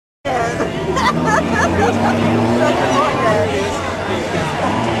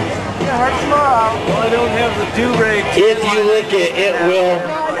Hurt tomorrow. Well, I don't have the do-rag. If you lick it, it will.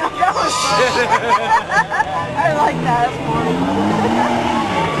 I like that.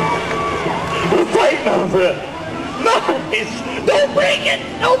 We're fighting over it. Nice. Don't break it.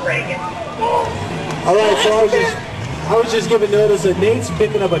 Don't break it. All right, so I was just giving notice that Nate's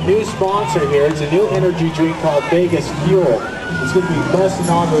picking up a new sponsor here. It's a new energy drink called Vegas Fuel. It's going to be busting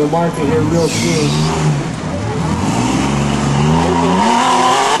onto the market here real soon.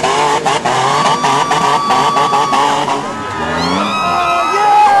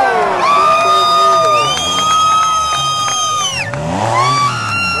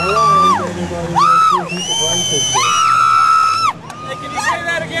 Hey, can you say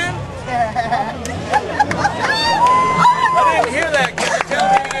that again? I didn't hear that. Can you tell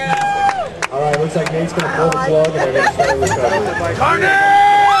me again? All right, looks like Nate's going to pull the plug and they're going to start recovering. Carnage!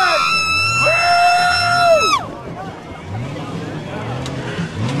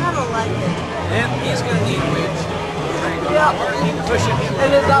 I don't like it. And he's going to need which. Yeah. Keep pushing him.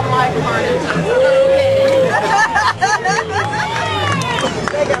 And it's not my carnage.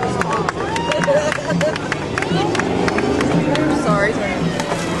 Sorry.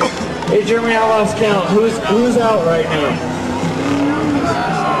 Hey, Jeremy, I lost count. Who's out right now?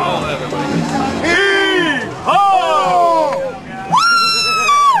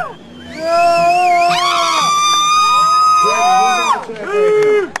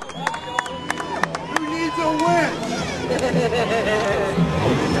 Who needs a win?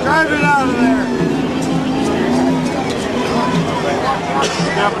 Drive it out of there.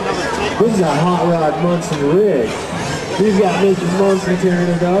 This is a Hot Rod Munson rig. We've got Mr. Munson tearing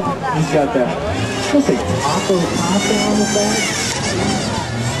it up. He's got that. What's a taco pasta on the side?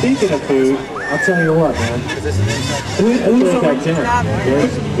 Speaking of food, I'll tell you what, man. Who's over there?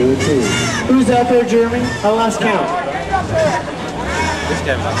 There's some good food. Who's out there, Jeremy? I lost count.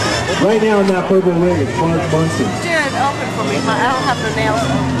 Right now in that purple rig is Mark Munson. Jared, open for me. I don't have the nails.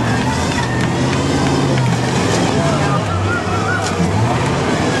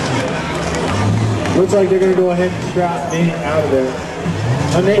 Looks like they're going to go ahead and strap Nate out of there.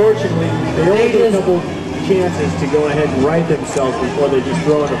 Unfortunately, they only get a couple chances to go ahead and right themselves before they just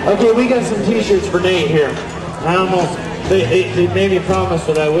throw it. Okay, we got some t-shirts for Nate here. I don't know. They made me promise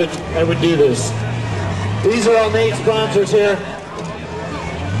that I would do this. These are all Nate's sponsors here.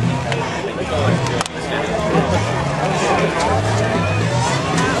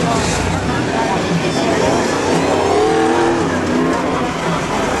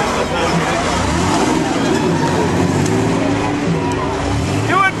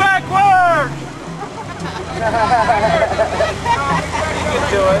 You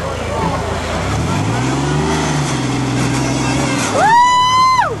can do it.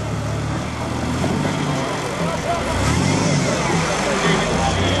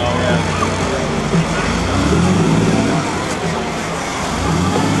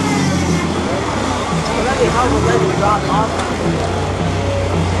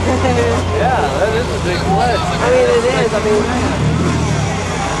 Yeah, that is a big ledge. I mean, it is. I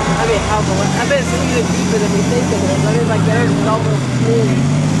bet it's even deeper than we think it is. I mean, like there's almost smooth.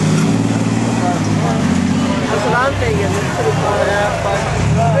 That's what I'm thinking. It's pretty close.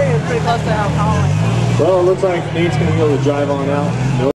 I think it's pretty close to how tall I am. Well, it looks like Nate's going to be able to drive on out.